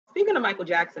Speaking of Michael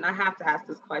Jackson, I have to ask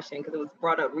this question because it was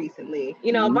brought up recently.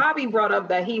 You know, Bobby brought up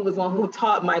that he was one who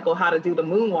taught Michael how to do the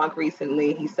moonwalk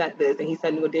recently. He said this, and he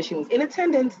said New Edition was in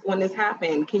attendance when this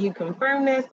happened. Can you confirm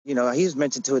this? You know, he's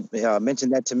mentioned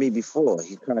that to me before.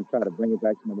 He kind of tried to bring it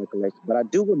back to my recollection. But I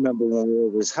do remember when we were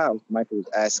over his house, Michael was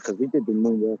asked, because we did the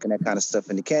moonwalk and that kind of stuff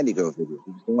in the Candy Girl video.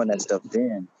 He was doing that stuff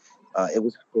then. It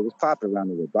was popular around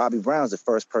the world. Bobby Brown's the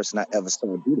first person I ever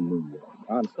saw do the moonwalk.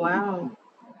 Honestly. Wow.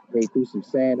 They threw some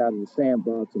sand out of the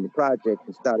sandbox in the project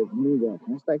and started moonwalking.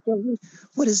 I was like, yo,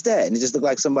 what is that? And it just looked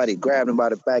like somebody grabbed him by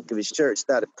the back of his shirt,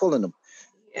 started pulling him.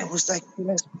 And I was like,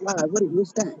 that's fly.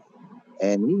 What's that?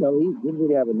 And, you know, he didn't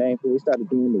really have a name for it. He started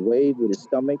doing the wave with his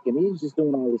stomach, and he was just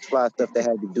doing all this fly stuff that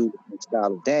had to do with the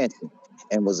style of dancing,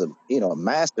 and was a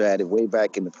master at it way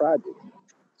back in the project.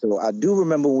 So I do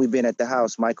remember when we been at the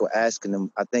house, Michael asking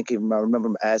him, I remember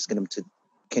him asking him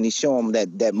can he show him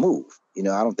that move? You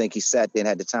know, I don't think he sat there and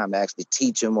had the time to actually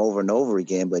teach him over and over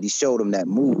again, but he showed him that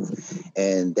move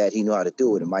and that he knew how to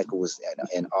do it. And Michael was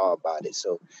in awe about it.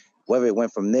 So whether it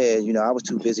went from there, you know, I was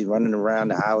too busy running around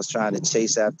the house trying to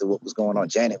chase after what was going on.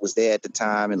 Janet was there at the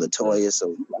time and LaToya,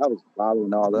 so I was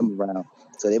following all them around.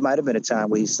 So there might have been a time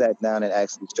where he sat down and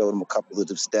actually showed him a couple of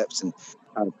the steps and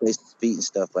how to place his feet and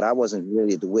stuff, but I wasn't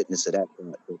really the witness of that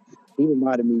part. But he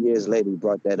reminded me years later, he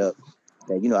brought that up,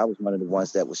 that, you know, I was one of the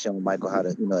ones that was showing Michael how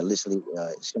to, you know, initially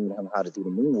showing him how to do the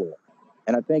moonwalk.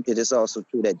 And I think it is also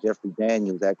true that Jeffrey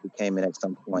Daniels actually came in at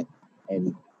some point and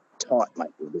he taught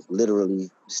Michael. Just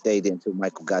literally stayed there until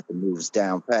Michael got the moves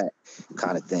down pat,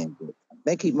 kind of thing. But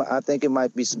I think it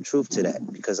might be some truth to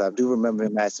that, because I do remember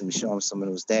him asking me to show him some of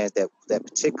those dance, that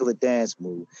particular dance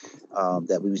move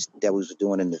that we was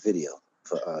doing in the video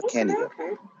for Candy Girl.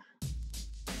 Okay.